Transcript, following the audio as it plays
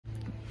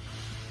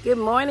Good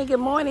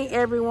morning,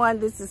 everyone.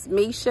 This is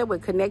Misha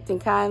with Connecting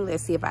Kind.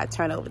 Let's see if I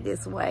turn over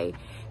this way.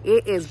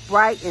 It is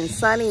bright and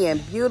sunny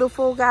and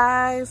beautiful,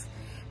 guys.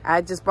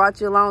 I just brought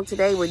you along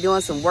today. We're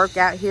doing some work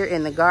out here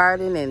in the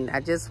garden, and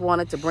I just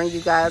wanted to bring you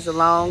guys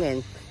along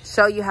and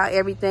show you how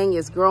everything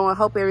is growing.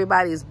 Hope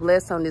everybody is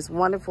blessed on this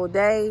wonderful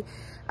day.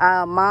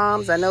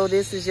 Moms, I know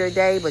this is your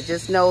day, but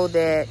just know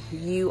that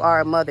you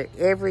are a mother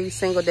every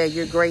single day.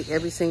 You're great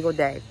every single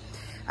day.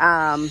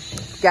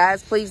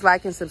 Guys, please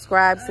like and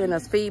subscribe, send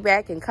us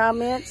feedback and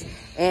comments,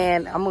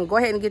 and I'm gonna go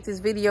ahead and get this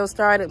video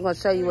started. I'm gonna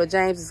show you what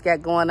James has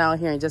got going on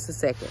here in just a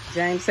second.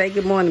 James, say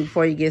good morning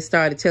before you get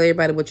started. Tell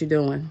everybody what you're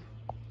doing.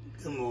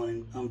 Good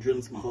morning. I'm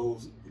drilling some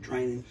holes,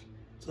 drainage.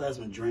 So that's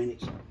my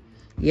drainage.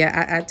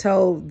 Yeah, I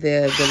told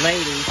the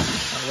ladies,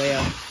 oh,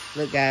 well,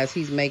 look guys,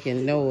 he's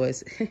making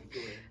noise.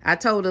 I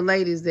told the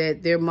ladies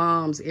that they're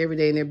moms every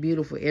day and they're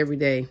beautiful every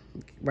day,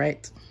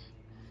 right?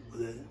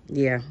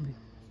 Yeah.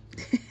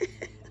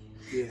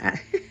 Yeah.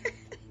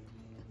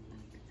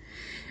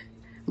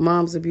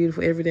 Moms are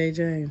beautiful every day,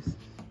 James.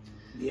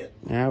 Yeah.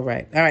 All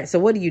right. So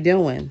what are you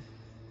doing?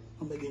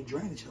 I'm making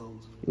drainage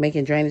holes.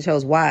 Making drainage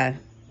holes. Why?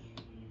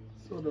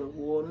 So the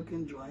water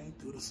can drain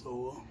through the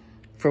soil.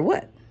 For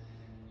what?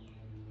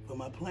 For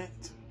my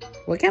plants.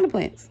 What kind of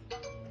plants?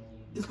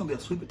 It's gonna be a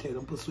sweet potato. I'm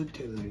gonna put sweet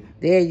potatoes in.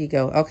 There you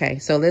go. Okay,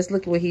 so let's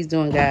look at what he's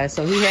doing, guys.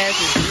 So he has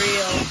his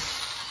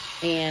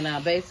drill,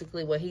 and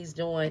basically what he's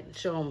doing,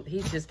 show him.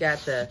 He's just got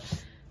the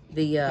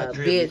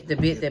bit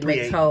that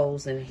makes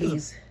holes, and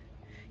he's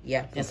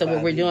And so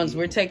what we're doing is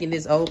we're taking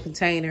this old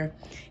container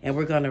and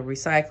we're gonna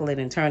recycle it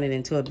and turn it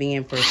into a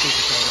bin for a sweet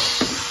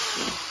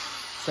potato.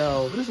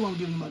 So this is what I'm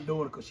giving my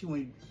daughter because she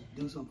went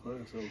to do something for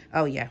her. So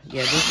oh yeah,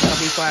 this is gonna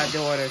be for our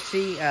daughter.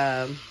 She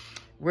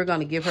we're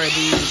gonna give her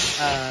these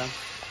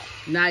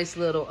nice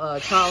little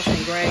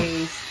Charleston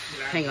Grays.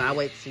 Hang on, I'll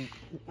wait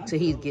till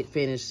he get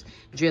finished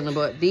drilling.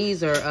 But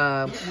these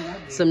are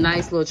some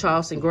nice little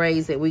Charleston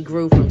Grays that we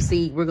grew from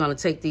seed. We're gonna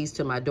take these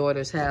to my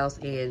daughter's house,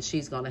 and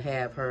she's gonna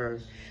have her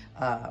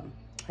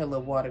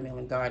little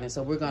watermelon garden.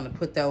 So we're gonna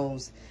put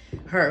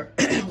her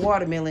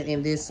watermelon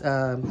in this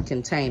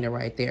container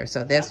right there.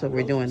 So that's what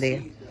we're doing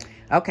there.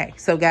 Okay,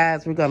 so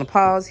guys, we're gonna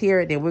pause here,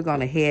 and then we're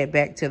gonna head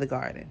back to the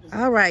garden.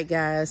 All right,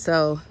 guys.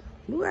 So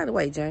move out of the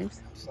way, James.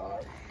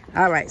 sorry.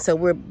 All right, so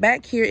we're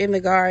back here in the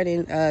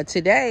garden.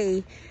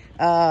 Today,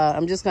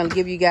 I'm just going to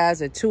give you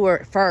guys a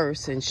tour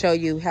first and show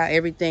you how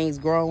everything's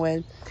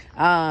growing.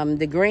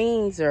 The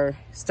greens are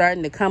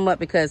starting to come up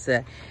because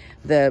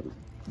the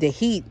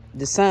heat,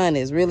 the sun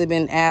has really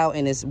been out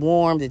and it's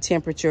warm. The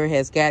temperature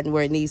has gotten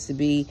where it needs to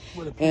be.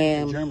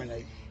 And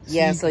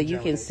yeah, so you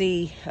can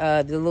see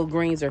the little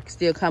greens are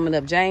still coming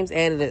up. James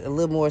added a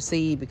little more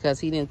seed because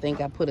he didn't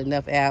think I put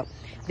enough out.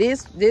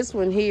 This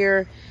one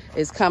here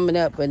is coming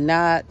up, but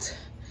not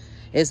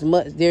as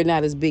much. They're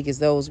not as big as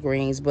those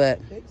greens, but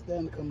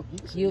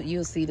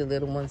you'll see the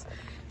little ones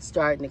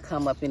starting to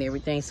come up and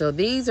everything. So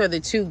these are the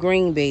two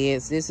green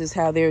beds. This is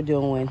how they're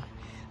doing.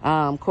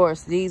 Of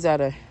course, these are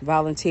the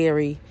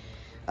voluntary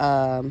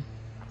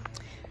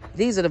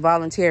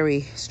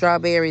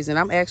strawberries, and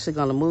I'm actually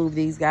going to move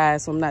these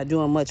guys, so I'm not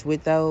doing much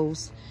with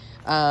those.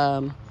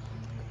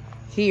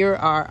 Here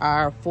are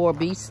our 4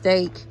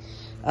 beefsteak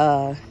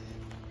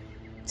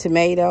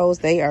tomatoes.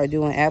 They are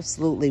doing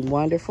absolutely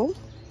wonderful.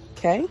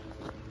 Okay,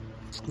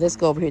 let's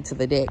go over here to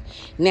the deck.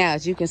 Now,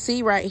 as you can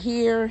see right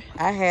here,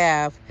 I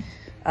have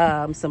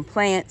some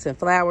plants and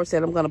flowers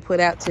that I'm going to put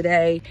out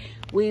today.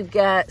 We've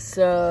got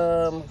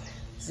some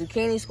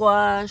zucchini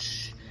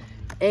squash,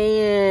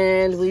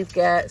 and we've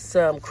got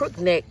some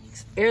crookneck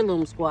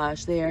heirloom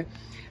squash there.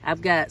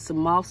 I've got some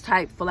moss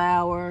type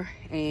flower,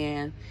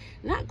 and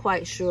not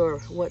quite sure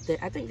what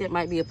I think that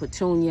might be a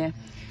petunia,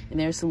 and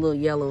there's some little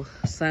yellow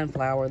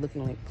sunflower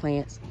looking like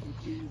plants.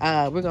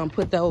 We're gonna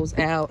put those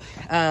out.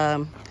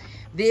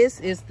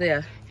 This is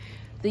the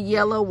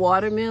yellow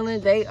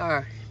watermelon. They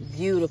are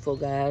beautiful,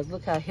 guys.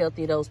 Look how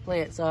healthy those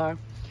plants are.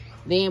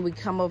 Then we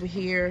come over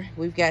here,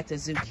 we've got the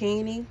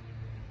zucchini.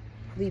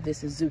 I believe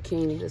this is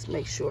zucchini. Let's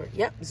make sure.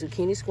 Yep,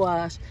 zucchini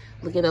squash.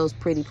 Look at those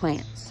pretty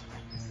plants.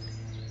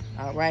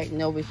 All right,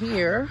 and over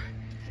here,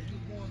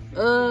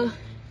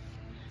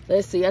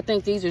 let's see. I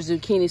think these are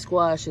zucchini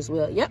squash as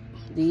well. Yep,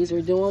 these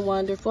are doing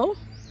wonderful.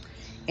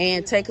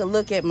 And take a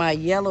look at my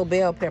yellow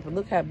bell pepper.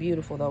 Look how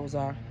beautiful those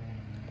are.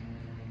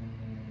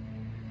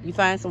 You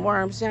find some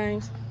worms,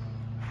 James?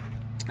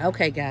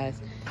 Okay,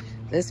 guys,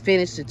 let's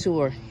finish the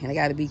tour. And I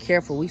got to be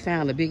careful. We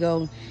found a big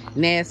old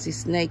nasty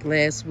snake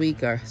last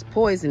week, or it's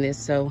poisonous,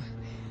 so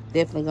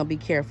definitely gonna be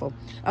careful.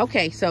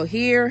 Okay, so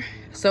here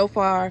so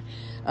far,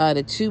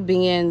 the 2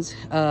 bins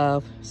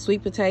of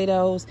sweet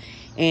potatoes,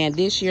 and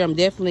this year I'm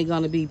definitely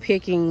going to be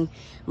picking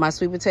my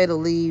sweet potato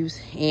leaves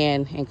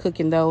and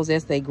cooking those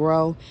as they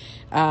grow.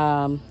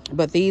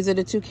 But these are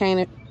the 2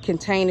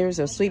 containers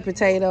of sweet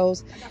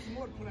potatoes.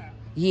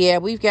 Yeah,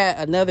 we've got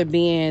another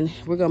bin.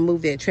 We're gonna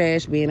move that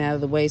trash bin out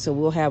of the way, so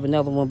we'll have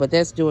another one, but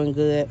that's doing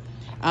good.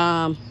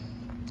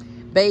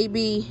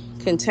 Baby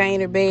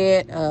container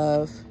bed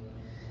of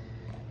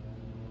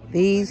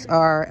These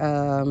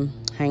are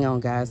Hang on,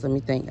 guys. Let me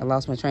think. I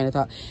lost my train of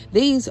thought.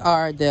 These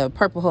are the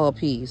purple hull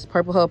peas.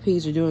 Purple hull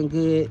peas are doing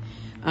good.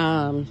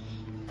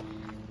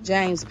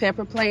 James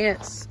pepper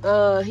plants.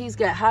 He's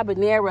got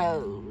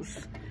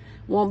habaneros.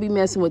 Won't be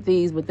messing with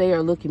these, but they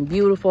are looking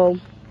beautiful.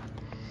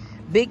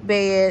 Big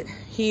bed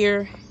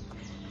here.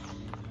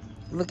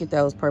 Look at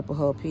those purple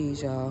hull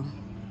peas, y'all.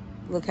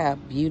 Look how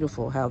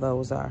beautiful how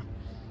those are.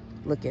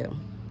 Look at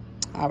them.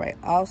 All right,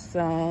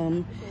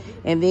 awesome.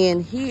 And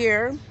then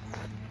here,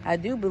 I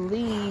do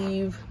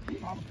believe,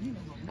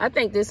 I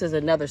think this is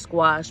another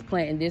squash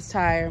plant in this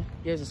tire.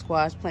 There's a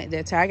squash plant in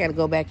that tire. I got to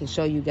go back and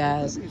show you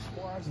guys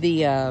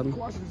the,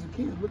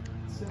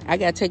 I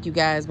got to take you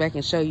guys back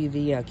and show you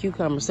the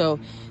cucumber. So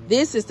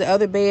this is the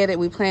other bed that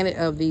we planted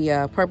of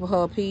the purple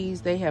hull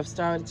peas. They have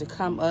started to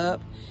come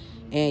up,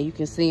 and you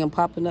can see them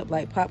popping up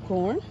like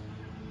popcorn.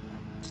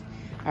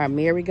 Our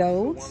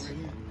marigolds.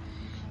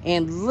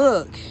 And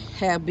look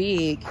how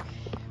big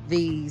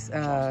these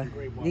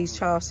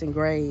Charleston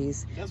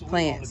Grays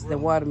plants, the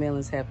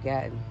watermelons, have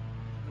gotten.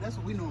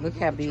 Look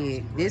how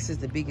big. This is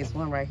the biggest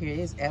one right here.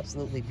 It's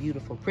absolutely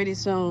beautiful. Pretty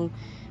soon,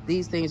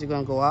 these things are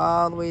going to go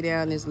all the way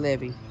down this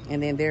levee.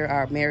 And then there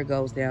are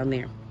marigolds down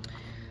there.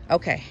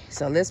 Okay,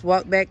 so let's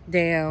walk back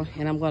down,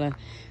 and I'm going to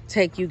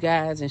take you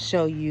guys and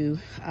show you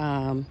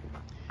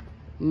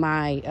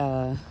my,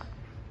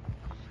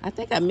 I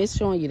think I missed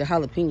showing you the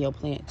jalapeno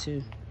plant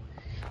too.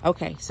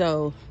 Okay,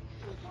 so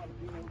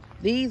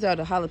these are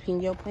the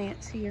jalapeno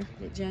plants here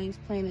that James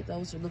planted.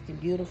 Those are looking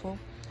beautiful.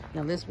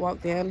 Now let's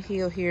walk down the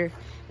hill here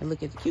and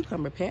look at the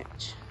cucumber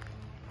patch.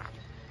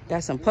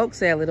 Got some poke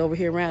salad over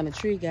here around the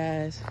tree,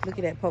 guys. Look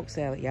at that poke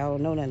salad. Y'all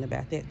don't know nothing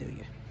about that, do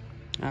you?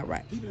 All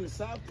right.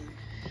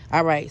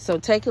 All right, so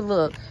take a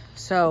look.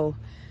 So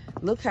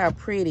look how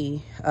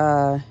pretty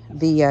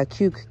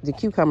the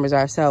cucumbers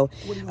are. So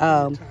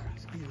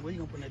where you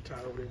gonna put that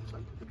tire over there so I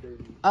can put the dirt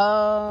in?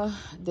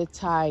 the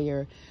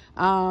tire.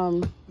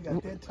 We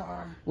got that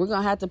tire. We're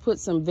gonna have to put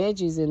some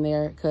veggies in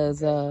there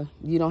because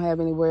you don't have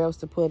anywhere else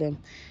to put them.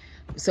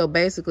 So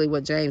basically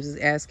what James is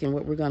asking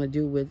what we're gonna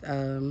do with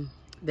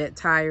that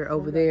tire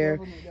over there,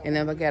 and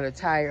then we got a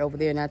tire over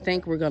there, and I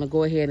think we're gonna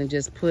go ahead and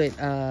just put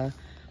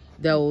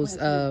those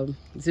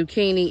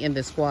zucchini and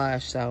the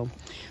squash. So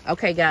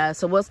okay guys,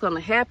 so what's going to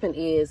happen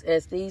is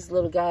as these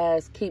little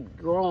guys keep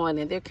growing,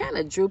 and they're kind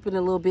of drooping a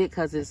little bit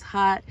because it's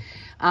hot,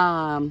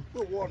 I'm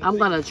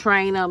going to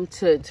train them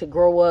to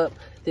grow up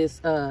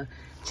this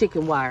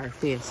chicken wire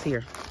fence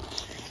here.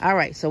 All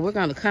right, so we're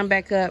going to come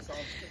back up.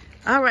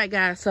 All right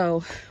guys,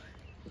 so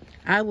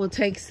I will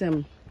take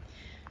some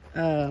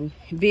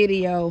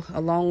video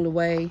along the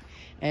way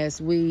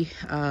as we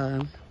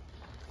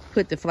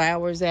put the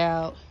flowers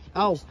out.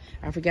 Oh,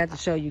 I forgot to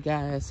show you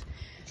guys.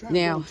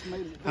 Now,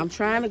 I'm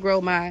trying to grow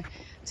my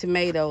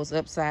tomatoes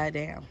upside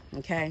down,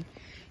 okay?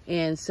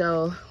 And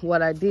so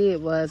what I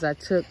did was I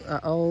took an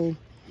old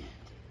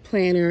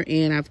planter,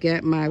 and I've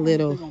got my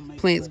little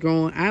plants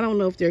growing. I don't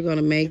know if they're going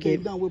to make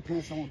it.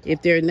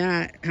 If they're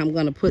not, I'm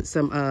going to put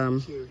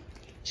some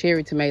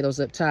cherry tomatoes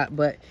up top.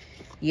 But,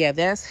 yeah,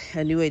 that's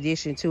a new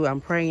addition, too.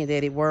 I'm praying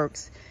that it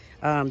works.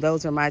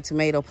 Those are my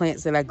tomato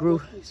plants that I grew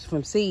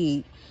from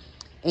seed.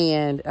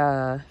 And,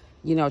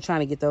 you know, trying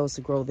to get those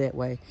to grow that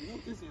way.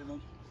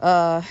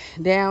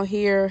 Down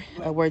here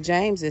where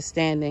James is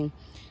standing,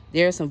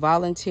 there's some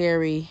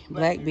voluntary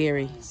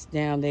blackberries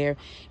down there,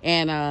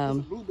 and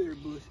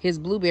his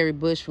blueberry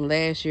bush from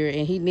last year,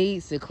 and he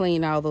needs to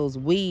clean all those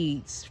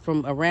weeds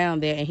from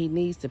around there, and he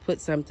needs to put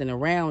something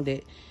around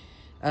it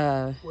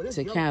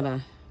to kind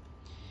of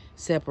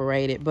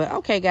separate it. But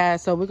okay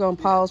guys, so we're gonna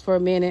pause for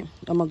a minute.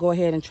 I'm gonna go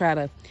ahead and try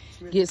to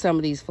get some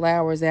of these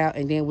flowers out,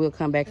 and then we'll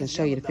come back and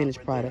show you the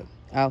finished product.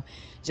 Oh,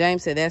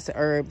 James said that's a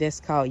herb.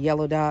 That's called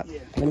yellow dock.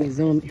 Let me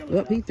zoom.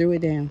 Oh, he threw it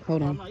down.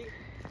 Hold on.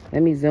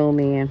 Let me zoom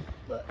in.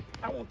 But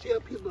I won't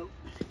tell people.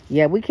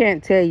 Yeah, we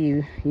can't tell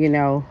you, you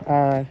know,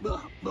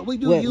 but we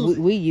do use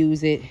it. We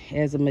use it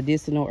as a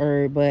medicinal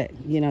herb, but,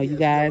 you know, you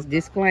guys,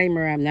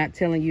 disclaimer, I'm not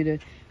telling you to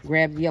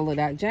grab the yellow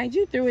dock. James,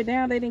 you threw it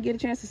down. They didn't get a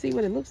chance to see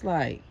what it looks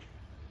like.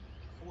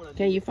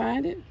 Can you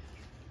find it?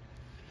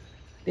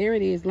 There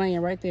it is,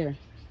 laying right there.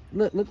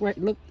 Look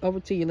over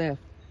to your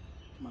left.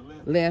 My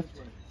Left.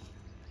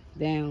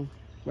 Down.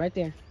 Right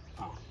there.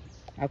 Oh.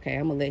 Okay,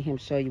 I'm going to let him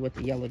show you what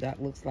the yellow dock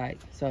looks like.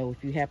 So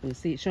if you happen to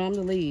see it, show him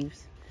the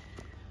leaves.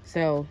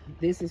 So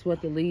this is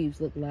what the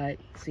leaves look like.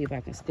 See if I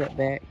can step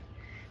back.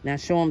 Now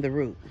show them the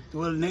root.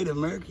 Well, the Native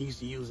Americans used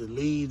to use the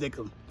leaves. They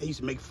used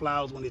to make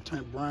flowers when they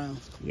turned brown.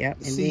 Yep.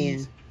 And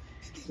seeds.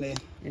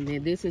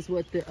 then this is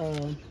what the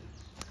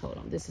hold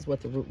on. This is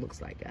what the root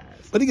looks like,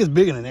 guys. But it gets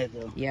bigger than that,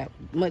 though. Yeah,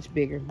 much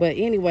bigger. But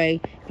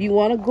anyway, if you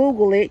want to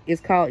Google it,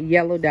 it's called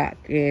yellow dock,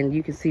 and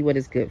you can see what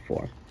it's good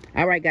for.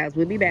 All right, guys,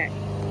 we'll be back.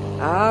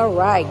 All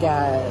right,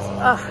 guys.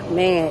 Oh,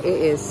 man, it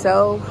is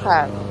so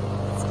hot.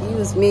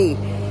 Excuse me.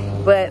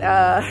 But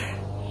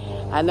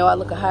I know I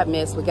look a hot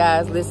mess, but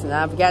guys, listen,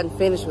 I've gotten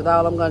finished with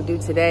all I'm going to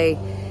do today.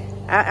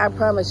 I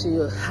promise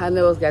you, I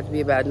know it's got to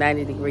be about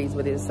 90 degrees,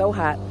 but it's so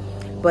hot.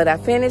 But I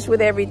finished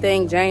with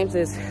everything. James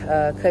is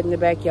cutting the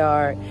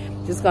backyard.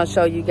 Just gonna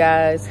show you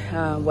guys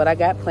what I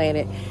got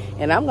planted.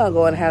 And I'm gonna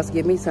go in the house and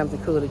get me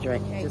something cool to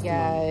drink. Hey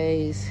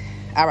guys.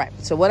 All right,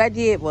 so what I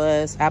did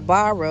was I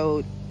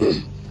borrowed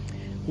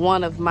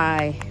one of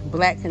my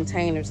black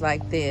containers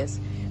like this,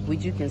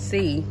 which you can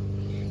see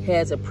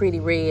has a pretty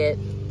red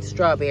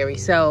strawberry.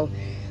 So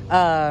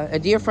a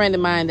dear friend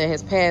of mine that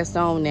has passed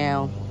on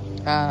now,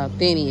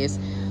 Phineas,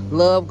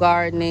 loved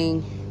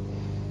gardening.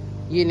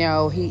 You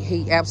know,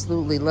 he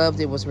absolutely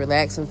loved it. It was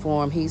relaxing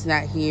for him. He's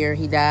not here.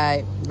 He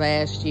died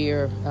last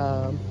year.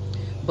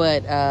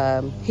 But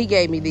he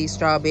gave me these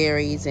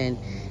strawberries, and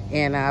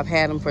I've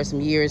had them for some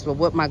years. But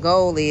what my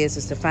goal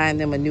is to find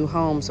them a new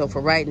home. So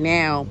for right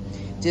now,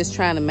 just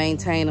trying to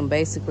maintain them,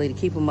 basically, to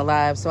keep them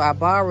alive. So I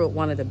borrowed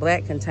one of the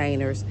black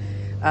containers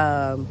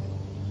to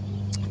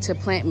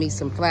plant me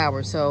some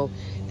flowers. So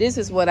this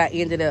is what I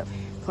ended up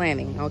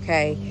planting,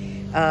 okay?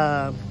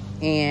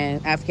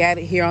 And I've got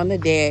it here on the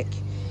deck,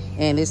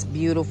 and it's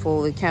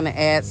beautiful. It kind of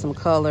adds some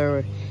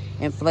color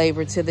and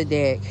flavor to the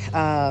deck.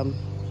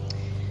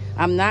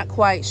 I'm not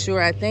quite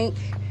sure. I think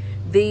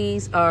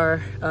these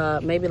are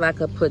maybe like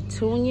a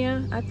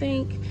petunia, I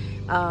think.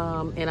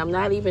 And I'm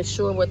not even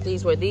sure what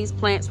these were. These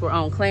plants were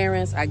on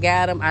clearance. I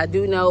got them. I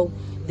do know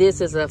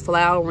this is a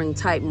flowering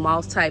type,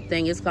 moss type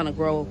thing. It's going to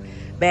grow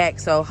back.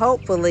 So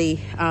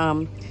hopefully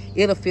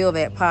it'll fill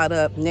that pot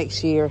up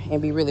next year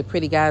and be really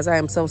pretty, guys. I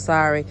am so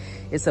sorry.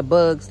 It's a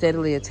bug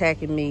steadily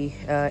attacking me,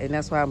 and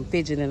that's why I'm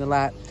fidgeting a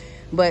lot.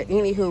 But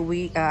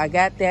anywho, I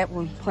got that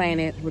one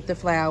planted with the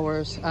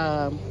flowers.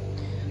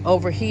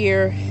 Over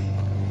here,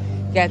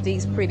 got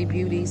these pretty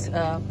beauties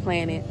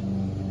planted,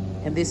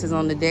 and this is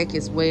on the deck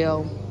as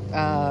well.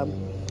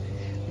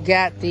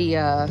 Got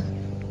the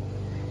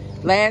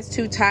last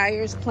 2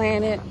 tires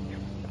planted.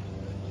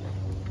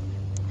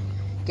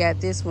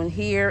 Got this one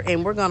here,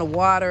 and we're gonna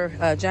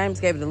water. James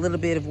gave it a little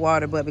bit of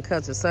water, but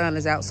because the sun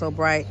is out so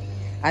bright,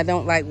 I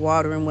don't like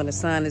watering when the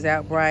sun is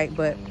out bright.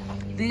 But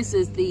this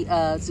is the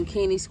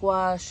zucchini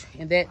squash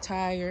in that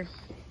tire.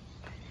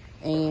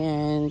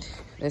 And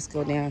let's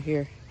go down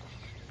here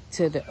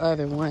to the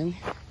other one.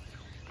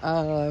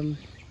 And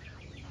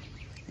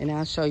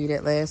I'll show you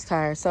that last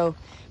tire. So,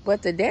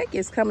 but the deck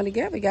is coming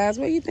together, guys.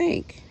 What do you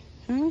think?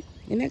 Huh?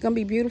 Isn't that gonna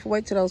be beautiful?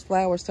 Wait till those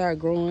flowers start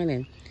growing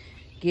and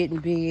getting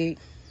big.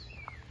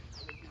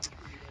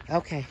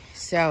 Okay,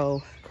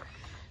 so,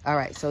 all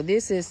right, so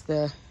this is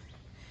the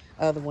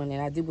other one, and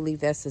I do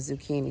believe that's the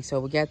zucchini. So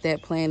we got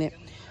that planted.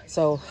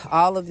 So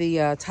all of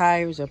the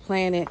tires are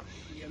planted.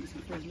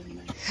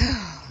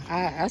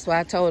 That's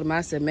why I told him,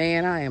 I said,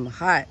 man, I am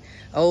hot.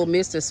 Old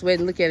Mr.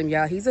 Sweating, look at him,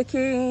 y'all. He's a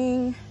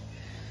king.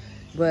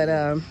 But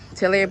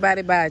tell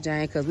everybody bye,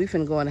 Jane, because we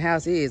finna go in the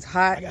house. It is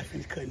hot. I got to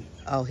finish cutting.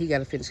 Oh, he got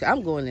to finish.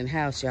 I'm going in the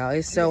house, y'all.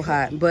 It's so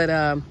hot. But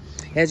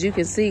as you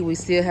can see, we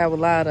still have a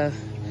lot of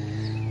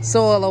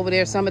soil over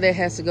there. Some of that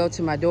has to go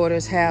to my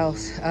daughter's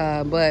house.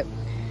 But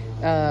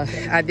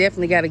I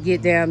definitely got to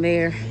get down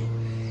there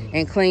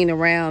and clean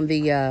around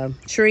the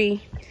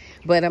tree.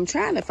 But I'm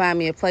trying to find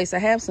me a place. I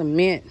have some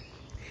mint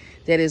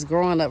that is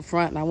growing up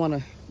front, and I want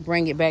to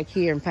bring it back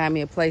here and find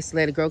me a place to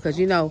let it grow, because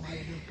you know,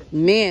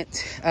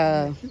 mint,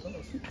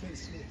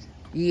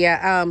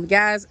 yeah,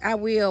 guys, I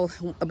will,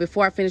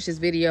 before I finish this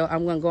video,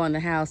 I'm going to go in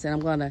the house and I'm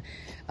going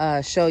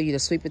to show you the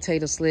sweet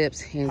potato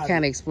slips and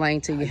kind of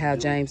explain to you how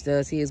James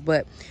does his.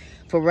 But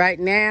for right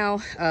now,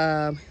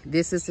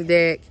 this is the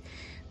deck.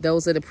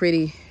 Those are the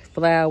pretty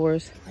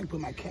flowers. I can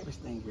put my cabbage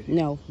thing with it.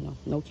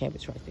 No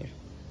cabbage right there.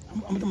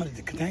 I'm talking about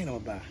the container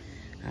I'm buy.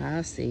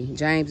 I see.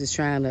 James is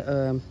trying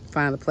to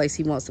find a place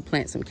he wants to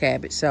plant some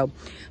cabbage. So,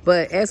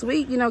 but as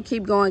we,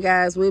 keep going,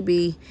 guys, we'll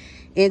be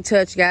in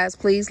touch, guys.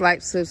 Please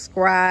like,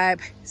 subscribe,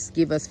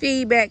 give us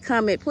feedback,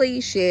 comment,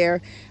 please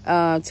share.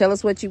 Tell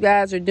us what you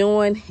guys are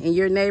doing in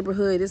your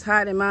neighborhood. It's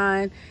hot in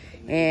mine,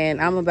 and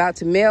I'm about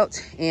to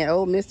melt, and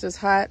old Mr.'s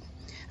hot.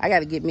 I got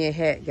to get me a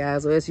hat,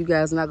 guys, or else you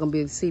guys are not going to be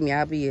able to see me.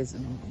 I'll be as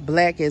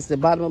black as the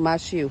bottom of my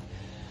shoe.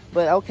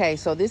 But okay,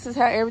 so this is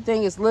how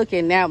everything is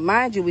looking. Now,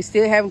 mind you, we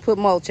still haven't put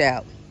mulch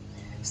out.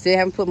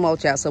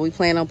 So we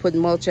plan on putting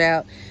mulch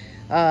out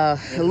a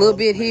little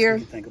bit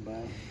here.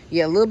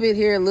 Yeah, a little bit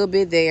here, a little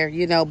bit there,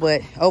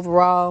 but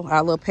overall,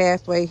 our little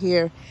pathway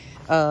here,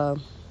 I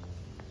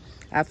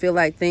feel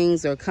like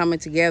things are coming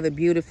together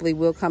beautifully.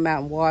 We'll come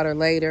out and water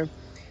later.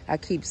 I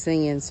keep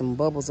seeing some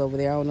bubbles over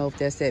there. I don't know if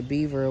that's that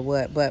beaver or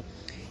what, but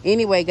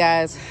anyway,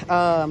 guys,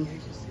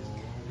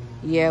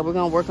 yeah, we're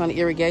gonna work on the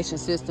irrigation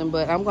system,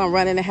 but I'm gonna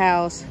run in the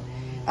house,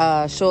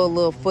 show a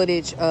little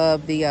footage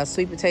of the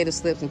sweet potato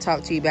slips and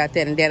talk to you about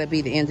that, and that'll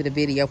be the end of the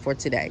video for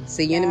today.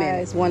 See you in a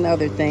minute. One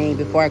other thing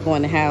before I go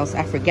in the house,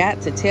 I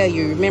forgot to tell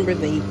you, remember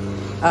the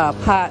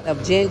pot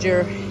of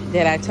ginger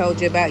that I told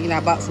you about? I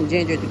bought some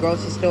ginger at the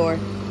grocery store,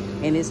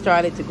 and it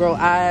started to grow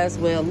eyes.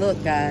 Well,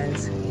 look,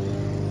 guys,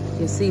 you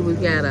can see we've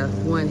got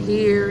one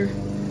here,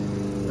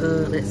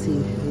 let's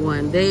see,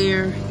 one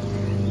there,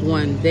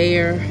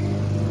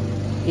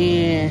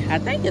 and I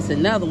think it's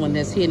another one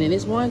that's hidden.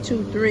 It's 1,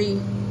 2, 3.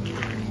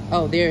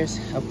 Oh, there's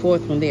a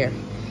 4th one there.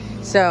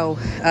 So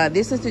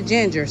this is the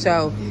ginger.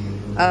 So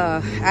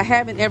I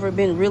haven't ever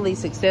been really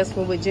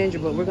successful with ginger,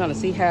 but we're gonna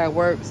see how it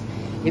works.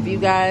 If you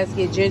guys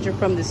get ginger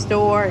from the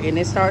store and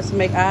it starts to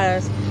make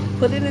eyes,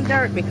 put it in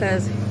dirt,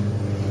 because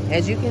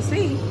as you can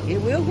see,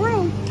 it will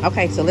grow.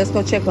 Okay, so let's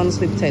go check on the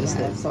sweet potato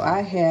slips. So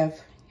I have,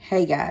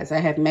 hey guys, I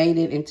have made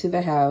it into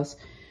the house.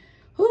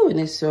 Ooh, and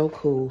it's so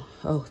cool.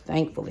 Oh,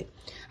 thankfully.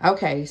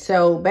 Okay,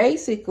 so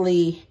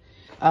basically,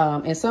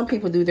 and some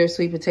people do their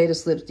sweet potato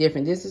slips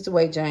different. This is the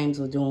way James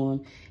will do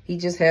them. He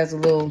just has a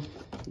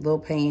little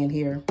pan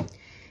here,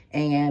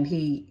 and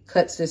he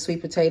cuts the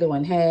sweet potato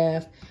in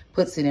half,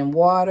 puts it in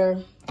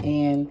water,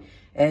 and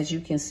as you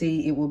can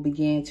see, it will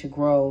begin to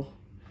grow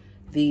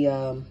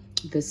the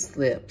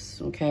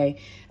slips. Okay,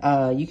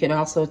 you can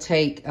also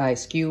take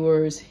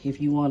skewers if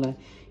you want to,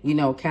 you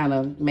know, kind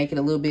of make it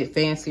a little bit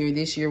fancier.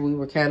 This year we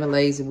were kind of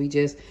lazy. We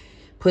just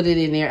put it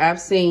in there. I've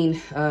seen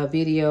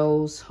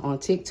videos on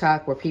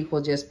TikTok where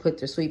people just put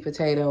their sweet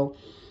potato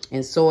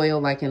in soil,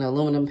 like in an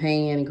aluminum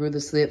pan, and grew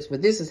the slips.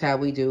 But this is how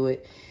we do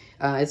it.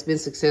 It's been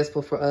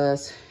successful for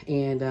us.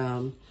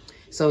 And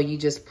so you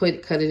just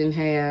cut it in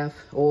half,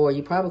 or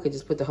you probably could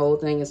just put the whole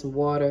thing in some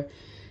water.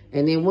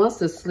 And then once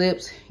the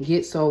slips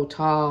get so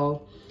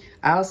tall,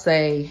 I'll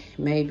say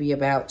maybe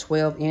about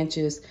 12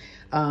 inches,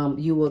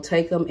 you will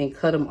take them and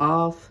cut them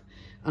off.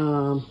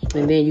 And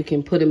then you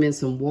can put them in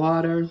some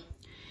water.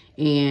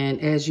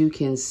 And as you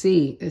can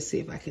see, let's see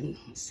if I can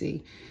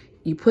see.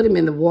 You put them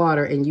in the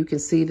water and you can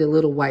see the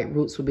little white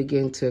roots will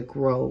begin to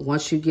grow.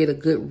 Once you get a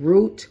good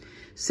root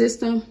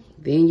system,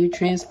 then you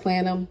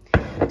transplant them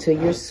to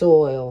your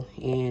soil.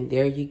 And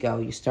there you go.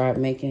 You start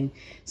making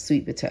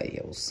sweet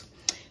potatoes.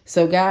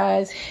 So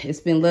guys, it's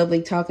been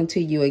lovely talking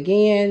to you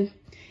again.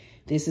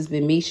 This has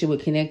been Misha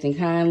with Connecting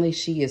Kindly.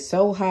 She is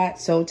so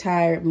hot, so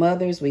tired.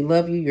 Mothers, we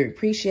love you. You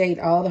appreciate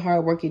all the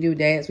hard work you do.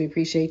 Dads, we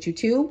appreciate you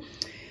too.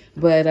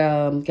 But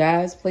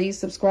guys, please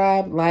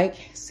subscribe, like,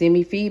 send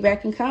me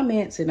feedback and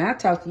comments. And I'll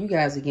talk to you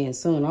guys again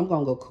soon. I'm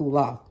going to go cool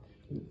off.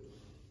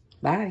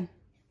 Bye.